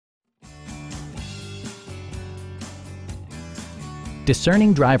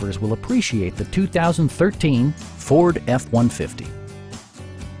discerning drivers will appreciate the 2013 Ford F-150.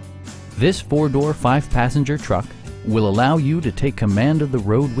 This four-door, five-passenger truck will allow you to take command of the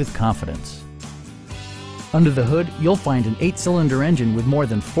road with confidence. Under the hood, you'll find an 8-cylinder engine with more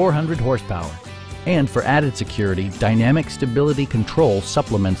than 400 horsepower. And for added security, dynamic stability control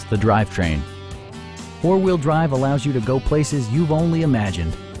supplements the drivetrain. Four-wheel drive allows you to go places you've only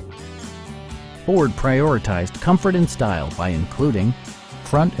imagined. Ford prioritized comfort and style by including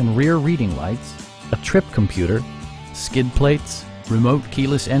front and rear reading lights, a trip computer, skid plates, remote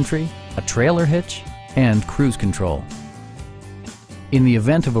keyless entry, a trailer hitch, and cruise control. In the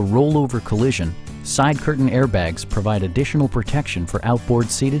event of a rollover collision, side curtain airbags provide additional protection for outboard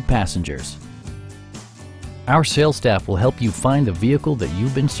seated passengers. Our sales staff will help you find the vehicle that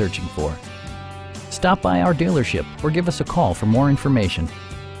you've been searching for. Stop by our dealership or give us a call for more information.